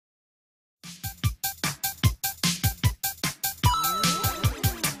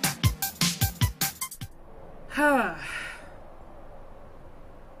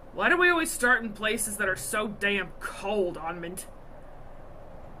always start in places that are so damn cold, Onmund.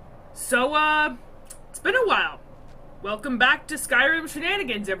 So, it's been a while. Welcome back to Skyrim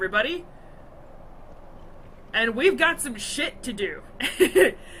Shenanigans, everybody. And we've got some shit to do.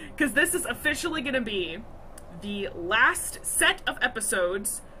 Because this is officially going to be the last set of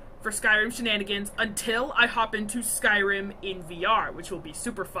episodes for Skyrim Shenanigans until I hop into Skyrim in VR, which will be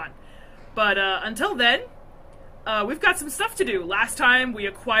super fun. But until then, we've got some stuff to do. Last time we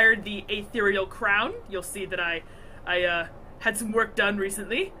acquired the Ethereal Crown. You'll see that I had some work done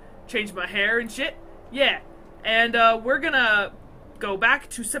recently. Changed my hair and shit. Yeah. And we're gonna go back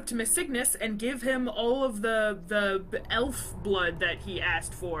to Septimus Cygnus and give him all of the elf blood that he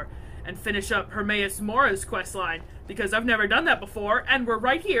asked for. And finish up Hermaeus Mora's questline. Because I've never done that before, and we're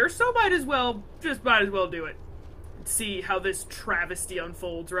right here, so might as well do it. See how this travesty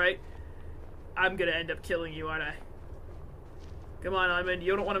unfolds, right? I'm gonna end up killing you, aren't I? Come on, Onmund,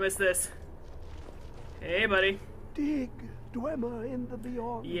 you don't want to miss this. Hey, buddy. Dig, Dwemer in the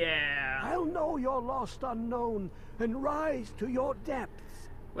beyond. Yeah. I'll know your lost unknown and rise to your depths.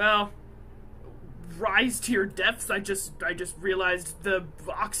 Well, rise to your depths? I just realized the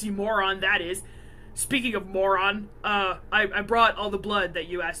oxymoron that is. Speaking of moron, I brought all the blood that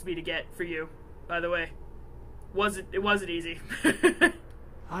you asked me to get for you, by the way. It wasn't easy.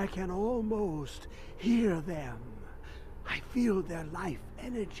 I can almost hear them. I feel their life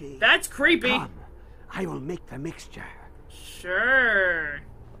energy. That's creepy. Come, I will make the mixture. Sure.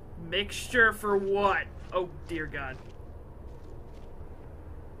 Mixture for what? Oh, dear God.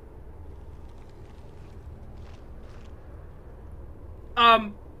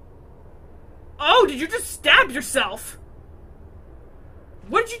 Oh, did you just stab yourself?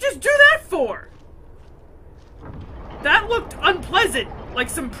 What did you just do that for? That looked unpleasant. Like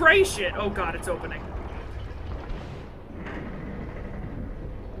some prey shit. Oh God, it's opening.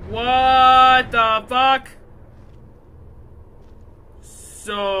 What the fuck?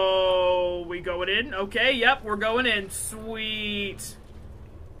 So, we going in? Okay, yep, we're going in. Sweet.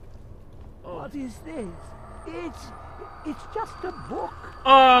 Oh. What is this? It's just a book.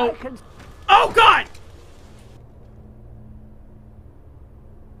 Oh. Oh God!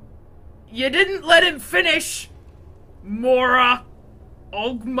 You didn't let him finish, Mora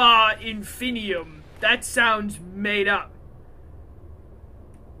Ogma Infinium. That sounds made up.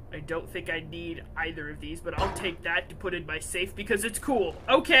 I don't think I need either of these, but I'll take that to put in my safe because it's cool.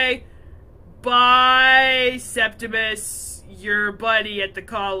 Okay. Bye, Septimus. Your buddy at the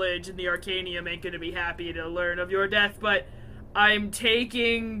college in the Arcanium ain't gonna be happy to learn of your death, but I'm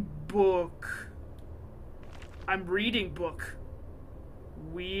taking book. I'm reading book.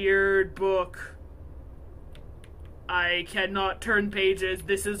 Weird book. I cannot turn pages.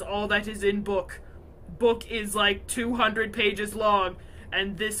 This is all that is in book. Book is like 200 pages long,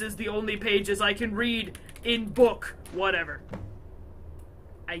 and this is the only pages I can read in book. Whatever.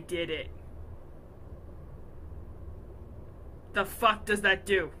 I did it. The fuck does that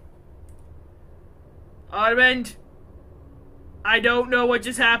do? Onmund, I don't know what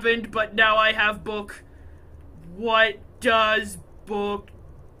just happened, but now I have book. What does book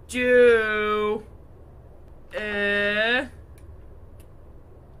do? I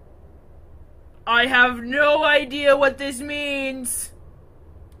have no idea what this means.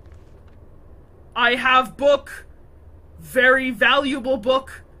 I have book. Very valuable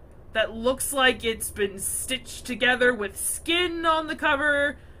book that looks like it's been stitched together with skin on the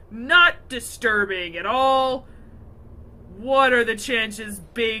cover. Not disturbing at all. What are the chances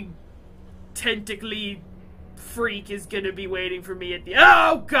big tentacly freak is gonna be waiting for me at the—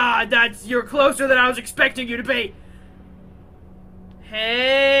 Oh God, you're closer than I was expecting you to be.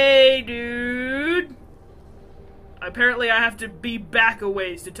 Hey, dude. Apparently I have to be back a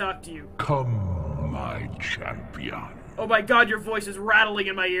ways to talk to you. Come, my champion. Oh my God, your voice is rattling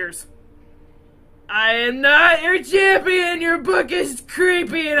in my ears. I am not your champion. Your book is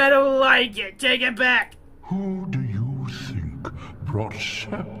creepy and I don't like it. Take it back. Who do you think brought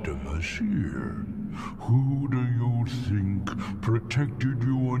Septimus here? Who do you think protected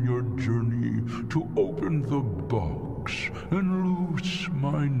you on your journey to open the box and loose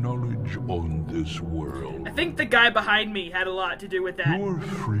my knowledge on this world? I think the guy behind me had a lot to do with that. Your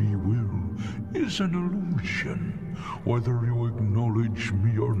free will is an illusion. Whether you acknowledge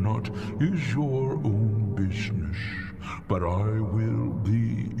me or not is your own business. But I will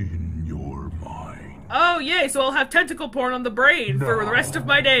be in your mind. Oh, yay, so I'll have tentacle porn on the brain for the rest of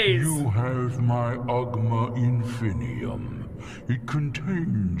my days. You have my Ogma Infinium. It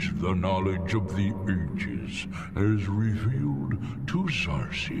contains the knowledge of the ages as revealed to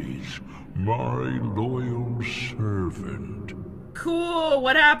Xarxes, my loyal servant. Cool,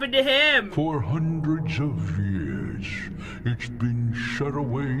 what happened to him? For hundreds of years, it's been shut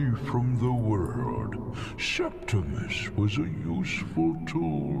away from the world. Septimus was a useful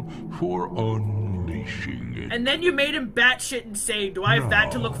tool for unleashing it. And then you made him batshit insane. Do I have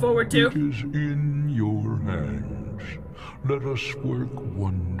that to look forward to? It is in your hands. Let us work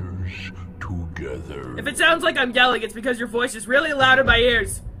wonders together. If it sounds like I'm yelling, it's because your voice is really loud in my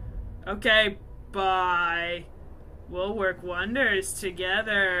ears. Okay, bye. We'll work wonders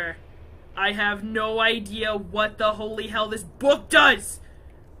together. I have no idea what the holy hell this book does.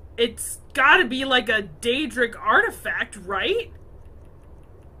 It's gotta be like a Daedric artifact, right?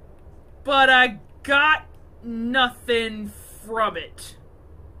 But I got nothing from it.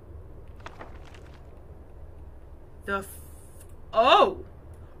 Oh!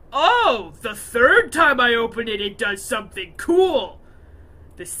 Oh! The third time I open it, it does something cool!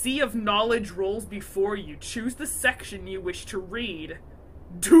 The sea of knowledge rolls before you. Choose the section you wish to read.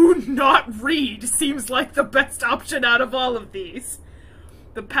 Do not read seems like the best option out of all of these.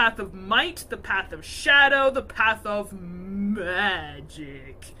 The path of might, the path of shadow, the path of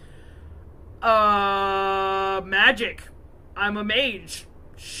magic. Magic. I'm a mage.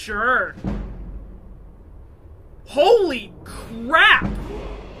 Sure. Holy crap!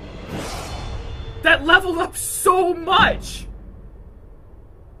 That leveled up so much!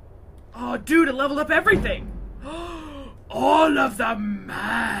 Oh, dude, it leveled up everything! All of the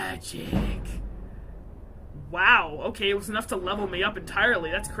magic! Wow, okay, it was enough to level me up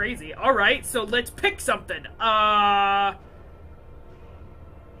entirely. That's crazy. Alright, so let's pick something. Why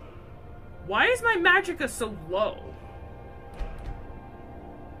is my magicka so low?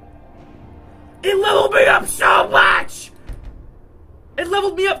 It leveled me up so much! It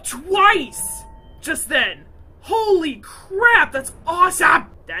leveled me up twice! Just then. Holy crap, that's awesome!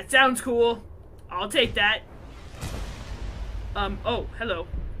 That sounds cool. I'll take that. Oh, hello.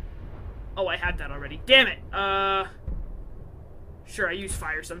 Oh, I had that already. Damn it. Sure, I use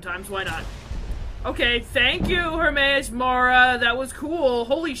fire sometimes. Why not? Okay, thank you, Hermes Mara. That was cool.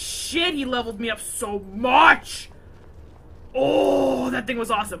 Holy shit, he leveled me up so much! Oh, that thing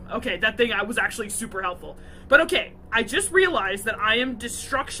was awesome. Okay, that thing was actually super helpful. But okay, I just realized that I am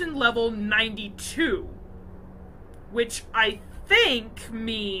destruction level 92. Which I think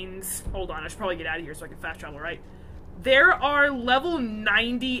means... Hold on, I should probably get out of here so I can fast travel, right? There are level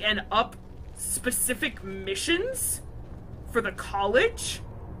 90 and up specific missions for the college.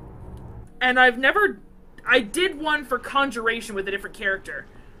 And I've never... I did one for Conjuration with a different character.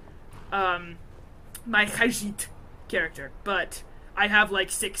 My Khajit character. But I have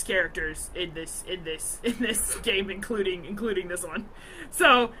like 6 characters in this game, including this one.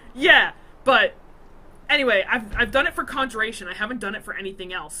 So, yeah. But... Anyway, I've done it for Conjuration. I haven't done it for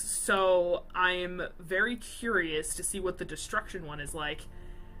anything else. So I'm very curious to see what the Destruction one is like.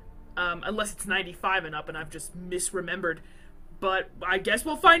 Unless it's 95 and up and I've just misremembered. But I guess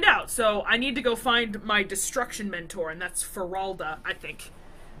we'll find out. So I need to go find my Destruction mentor, and that's Feralda, I think.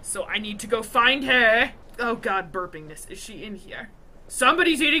 So I need to go find her. Oh god, burpingness. Is she in here?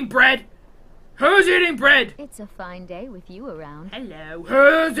 Somebody's eating bread! Who's eating bread? It's a fine day with you around. Hello.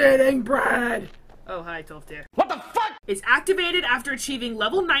 Who's eating bread? Oh, hi, Tolfdir. What the fuck? It's activated after achieving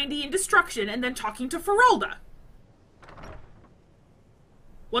level 90 in Destruction and then talking to Feralda.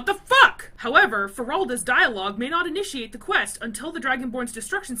 What the fuck? However, Feralda's dialogue may not initiate the quest until the Dragonborn's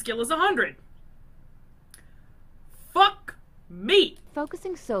Destruction skill is 100. Fuck me.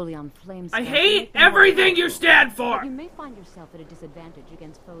 Focusing solely on flames. I hate everything you stand for! You may find yourself at a disadvantage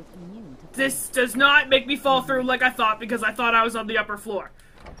against foes immune to This does not make me fall through like I thought because I thought I was on the upper floor.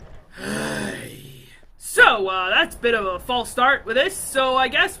 So, that's a bit of a false start with this, so I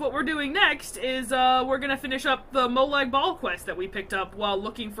guess what we're doing next is, we're gonna finish up the Molag Bal quest that we picked up while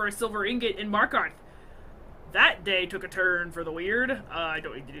looking for a silver ingot in Markarth. That day took a turn for the weird. I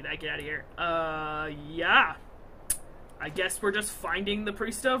don't need to do that, get out of here. Yeah. I guess we're just finding the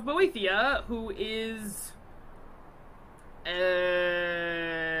Priest of Boethia, who is...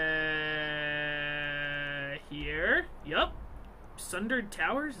 here? Yup. Sundered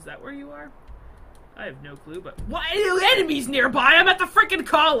Towers? Is that where you are? I have no clue, but... What? Enemies nearby! I'm at the frickin'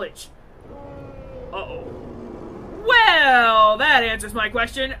 college! Uh-oh. Well, that answers my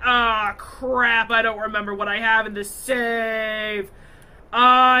question. Ah, crap, I don't remember what I have in the save.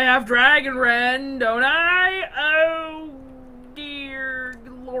 I have Dragon Ren, don't I? Oh, dear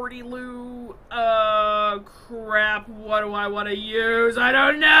lordy Lou. Crap, what do I want to use? I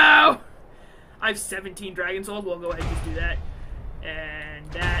don't know! I have 17 Dragon Souls. We'll go ahead and just do that. And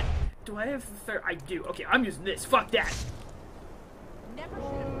that... Do I have the third? I do. Okay, I'm using this. Fuck that. Never should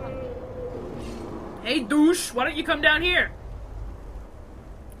have come. Hey, douche, why don't you come down here?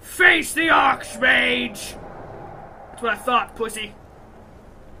 Face the Archmage! That's what I thought, pussy.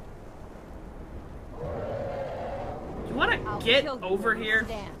 You wanna get over here?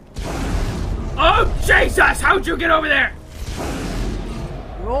 Oh, Jesus! How'd you get over there?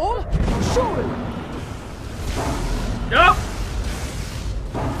 Roll? Shoot! Nope!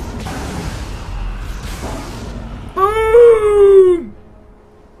 Boom!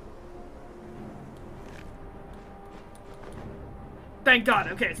 Thank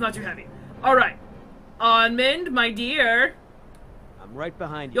God. Okay, it's not too heavy. Alright. Onmend, my dear. I'm right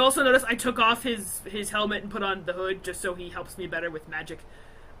behind you. You also notice I took off his helmet and put on the hood just so he helps me better with magic.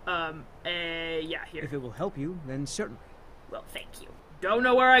 Yeah, here. If it will help you, then certainly. Well, thank you. Don't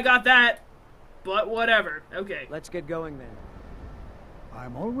know where I got that, but whatever. Okay. Let's get going then.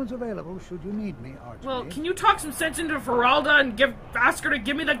 I'm always available should you need me, Archmage. Well, can you talk some sense into Feralda and ask her to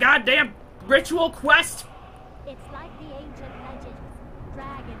give me the goddamn ritual quest? It's like the ancient legends.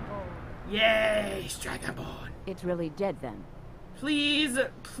 Dragonborn. Yay, Dragonborn. It's really dead then. Please,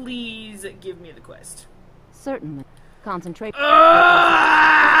 please give me the quest. Certainly. Concentrate.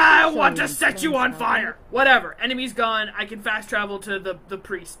 I want to set you on fire! Whatever. Enemy's gone. I can fast travel to the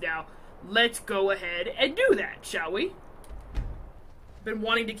priest now. Let's go ahead and do that, shall we? Been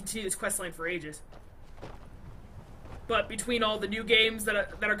wanting to continue this questline for ages. But between all the new games that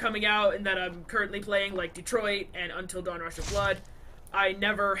are coming out and that I'm currently playing, like Detroit and Until Dawn Rush of Blood, I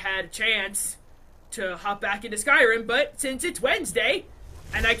never had a chance to hop back into Skyrim, but since it's Wednesday,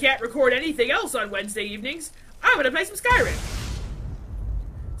 and I can't record anything else on Wednesday evenings, I'm gonna play some Skyrim.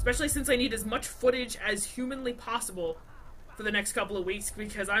 Especially since I need as much footage as humanly possible for the next couple of weeks,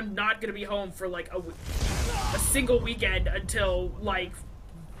 because I'm not gonna be home for like a single weekend until like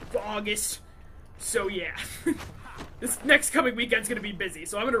August. So yeah, this next coming weekend's gonna be busy,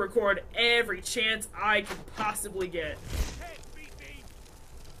 so I'm gonna record every chance I can possibly get.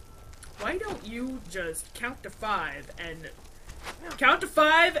 Why don't you just count to 5 and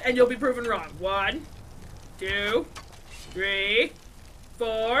you'll be proven wrong. 1, 2, 3,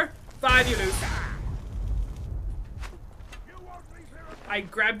 4, 5, you lose. I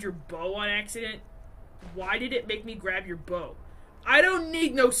grabbed your bow on accident. Why did it make me grab your bow? I don't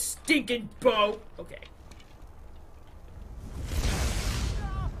need no stinking bow. Okay.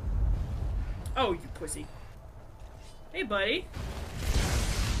 Oh, you pussy. Hey, buddy.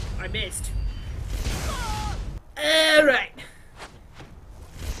 I missed. Alright.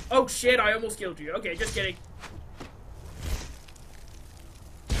 Oh shit, I almost killed you. Okay, just kidding.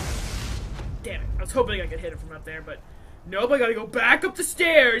 Damn it. I was hoping I could hit him from up there, but nope, I gotta go back up the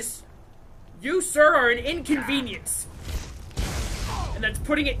stairs. You, sir, are an inconvenience. And that's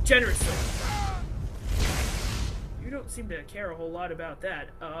putting it generously. You don't seem to care a whole lot about that.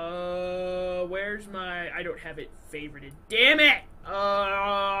 Where's my... I don't have it favorited. Damn it!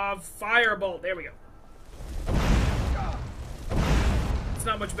 Firebolt. There we go. It's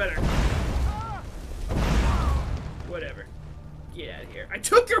not much better. Whatever. Get out of here. I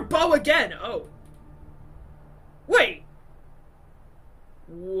took your bow again! Oh. Wait.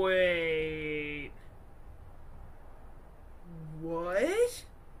 Wait. What?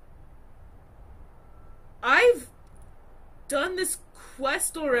 I've done this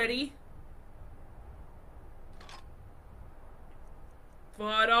quest already.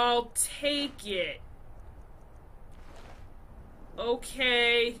 But I'll take it.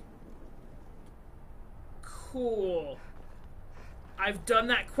 Okay. Cool. I've done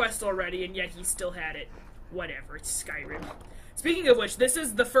that quest already, and yet he still had it. Whatever, it's Skyrim. Speaking of which, this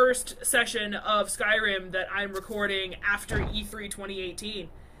is the first session of Skyrim that I'm recording after E3 2018.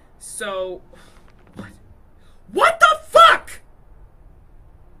 So... What the fuck?!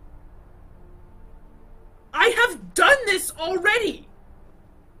 I have done this already!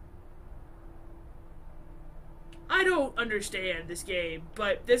 I don't understand this game,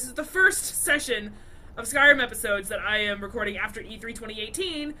 but this is the first session of Skyrim episodes that I am recording after E3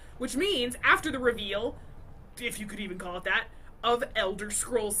 2018, which means after the reveal, if you could even call it that, of Elder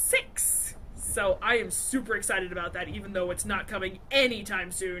Scrolls 6. So I am super excited about that, even though it's not coming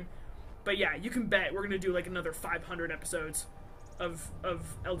anytime soon. But yeah, you can bet we're gonna do like another 500 episodes of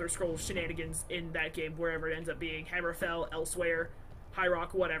Elder Scrolls Shenanigans in that game, wherever it ends up being. Hammerfell, Elsewhere, High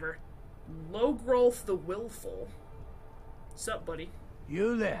Rock, whatever. Logrolf the Willful. Sup, buddy?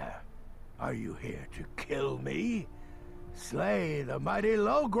 You there? Are you here to kill me? Slay the mighty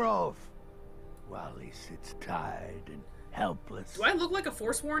Logrolf while he sits tied and helpless. Do I look like a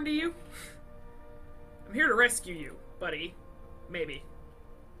Forsworn to you? I'm here to rescue you, buddy. Maybe.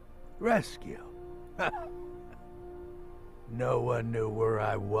 Rescue? No one knew where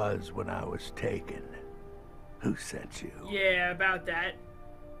I was when I was taken. Who sent you? Yeah, about that.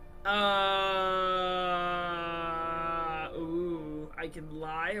 Ooh, I can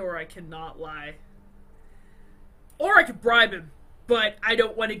lie or I cannot lie. Or I could bribe him, but I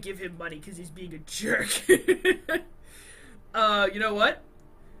don't want to give him money because he's being a jerk. You know what?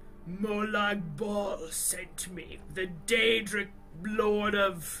 Molag Bal sent me, the Daedric Lord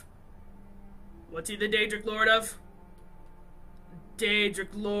of... What's he the Daedric Lord of? Daedric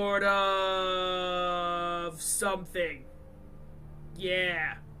Lord of... something.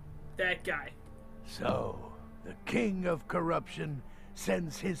 Yeah, that guy. So, the King of Corruption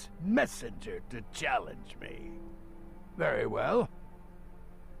sends his messenger to challenge me. Very well.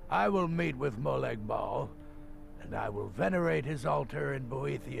 I will meet with Molag Bal, and I will venerate his altar in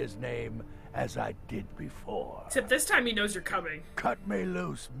Boethiah's name as I did before. Except this time he knows you're coming. Cut me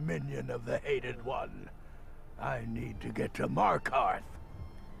loose, minion of the Hated One. I need to get to Markarth.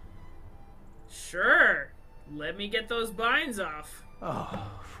 Sure. Let me get those binds off.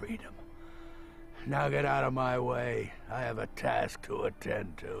 Oh, freedom. Now get out of my way. I have a task to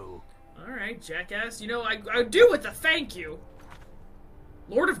attend to. Alright, jackass. You know, I do with a thank you.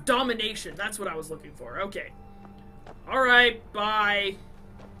 Lord of Domination. That's what I was looking for. Okay. Alright, bye.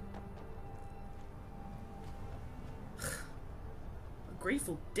 A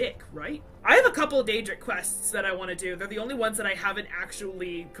grateful dick, right? I have a couple of Daedric quests that I want to do. They're the only ones that I haven't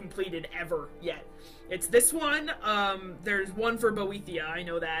actually completed ever yet. It's this one, there's one for Boethia, I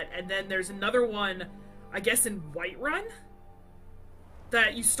know that, and then there's another one, I guess in Whiterun,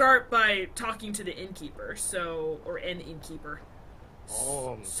 that you start by talking to the innkeeper, or an innkeeper.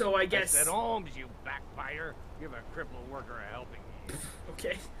 Holmes. So I guess... I said, Holmes, you backbiter. Give a crippled worker a helping hand.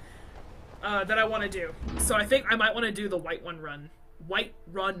 Okay. That I want to do. So I think I might want to do the Whiterun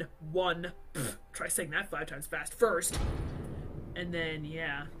 1. Try saying that 5 times fast first. And then,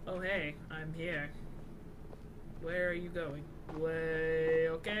 yeah. Oh, hey, I'm here. Where are you going? Way...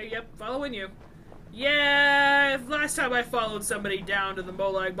 Okay, yep, following you. Yeah, last time I followed somebody down to the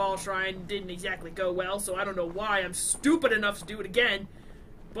Molag Bal Shrine didn't exactly go well, so I don't know why I'm stupid enough to do it again.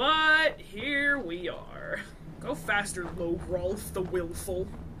 But here we are. Go faster, Logrolf the Willful.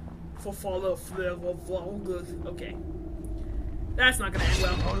 Okay. That's not gonna end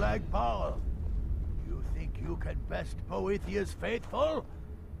well. Molag Bal, you think you can best Boethiah's faithful?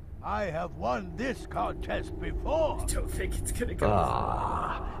 I have won this contest before. I don't think it's gonna go.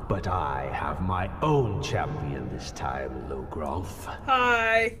 But I have my own champion this time, Logrolf.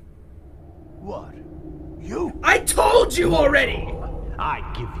 Hi. What? You? I told you already! I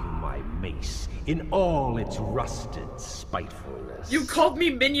give you my mace in all its rusted spitefulness. You called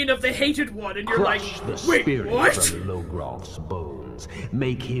me minion of the Hated One, and you're Crush like, the wait, spirit what? from Logrolf's bones.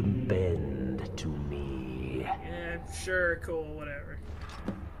 Make him bend to me. Yeah, sure, cool, whatever.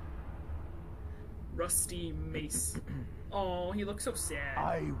 Rusty mace. Oh, he looks so sad.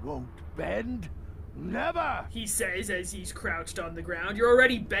 I won't bend. Never! He says as he's crouched on the ground. You're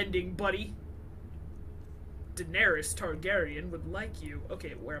already bending, buddy. Daenerys Targaryen would like you.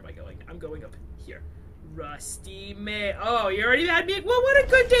 Okay, where am I going? I'm going up here. Rusty mace. Oh, you already had me. Well, what a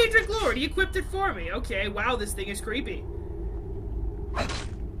good Daedric Lord. He equipped it for me. Okay, wow, this thing is creepy.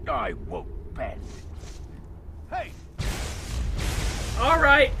 I won't bend. Hey!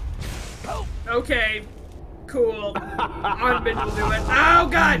 Alright. Oh. Okay. Cool. Armbin will do it. Oh,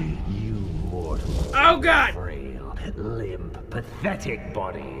 God! You mortal, Oh, God! frail, limp, pathetic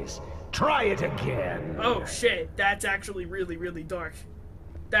bodies. Try it again. Oh, shit. That's actually really, really dark.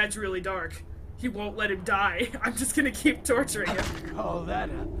 That's really dark. He won't let him die. I'm just gonna keep torturing him. Call that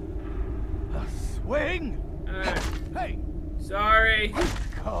a swing? Hey! Sorry.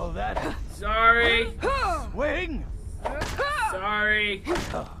 Call that a Sorry. swing? Sorry.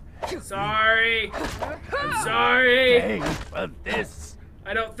 Sorry. I'm sorry. Pay for this.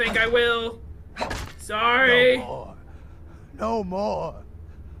 I don't think I will. Sorry. No more. No more.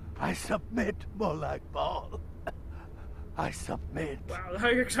 I submit, Molag Bal. I submit. Wow,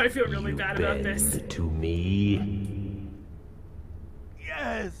 I feel really You bad about bend this. to me.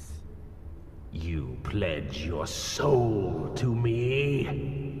 Yes. You pledge your soul to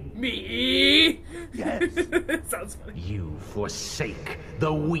me. Me? Yes. Sounds funny. You forsake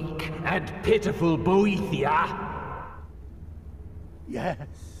the weak and pitiful Boethia. Yes.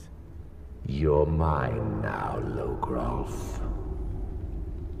 You're mine now, Logrolf.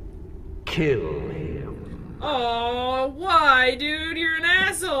 Kill him. Oh, why, dude? You're an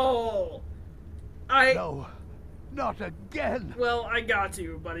asshole. No. Not again. Well, I got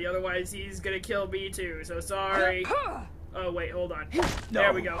to, buddy. Otherwise, he's gonna kill me too. So sorry. Oh wait, hold on.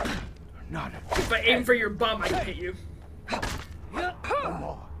 There we go. Not again. If I aim for your bum, I can hit you. No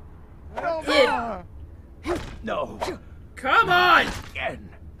more. No more. No. Come on! Again.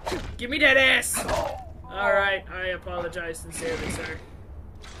 Give me that ass! Alright, I apologize sincerely, sir.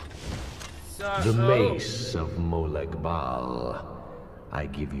 The mace of Molag Bal. I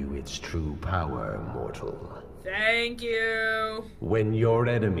give you its true power, mortal. Thank you. When your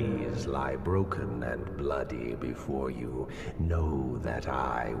enemies lie broken and bloody before you, know that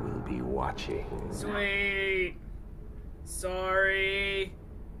I will be watching. Sweet. Sorry.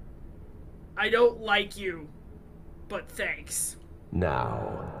 I don't like you, but thanks.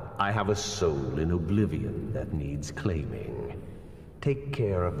 Now, I have a soul in oblivion that needs claiming. Take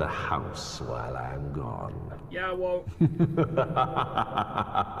care of the house while I'm gone. Yeah, I won't.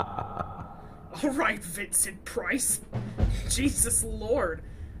 Alright, Vincent Price. Jesus Lord.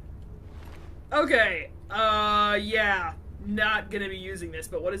 Okay, yeah. Not gonna be using this,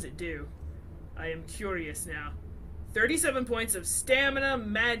 but what does it do? I am curious now. 37 points of stamina,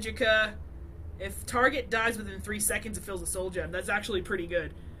 magicka. If target dies within 3 seconds, it fills a soul gem. That's actually pretty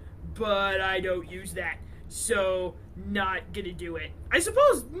good. But I don't use that. So, not gonna do it. I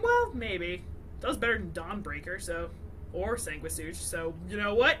suppose, well, maybe. Does better than Dawnbreaker, so... Or Sanguisuge, so, you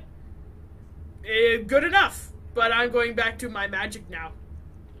know what? Good enough. But I'm going back to my magic now.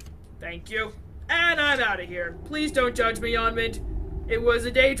 Thank you. And I'm out of here. Please don't judge me, Onmund. It was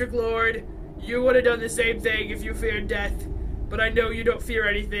a Daedric Lord. You would have done the same thing if you feared death. But I know you don't fear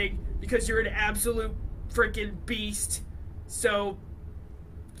anything, because you're an absolute freaking beast. So,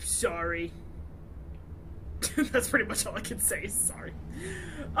 sorry. That's pretty much all I can say. Sorry.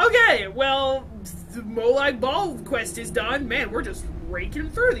 Okay, well, the Molag Bal quest is done. Man, we're just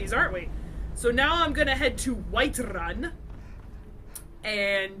raking through these, aren't we? So now I'm gonna head to Whiterun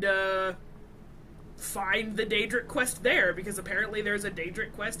and find the Daedric quest there, because apparently there's a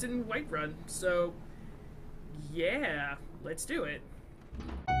Daedric quest in Whiterun. So, yeah, let's do it.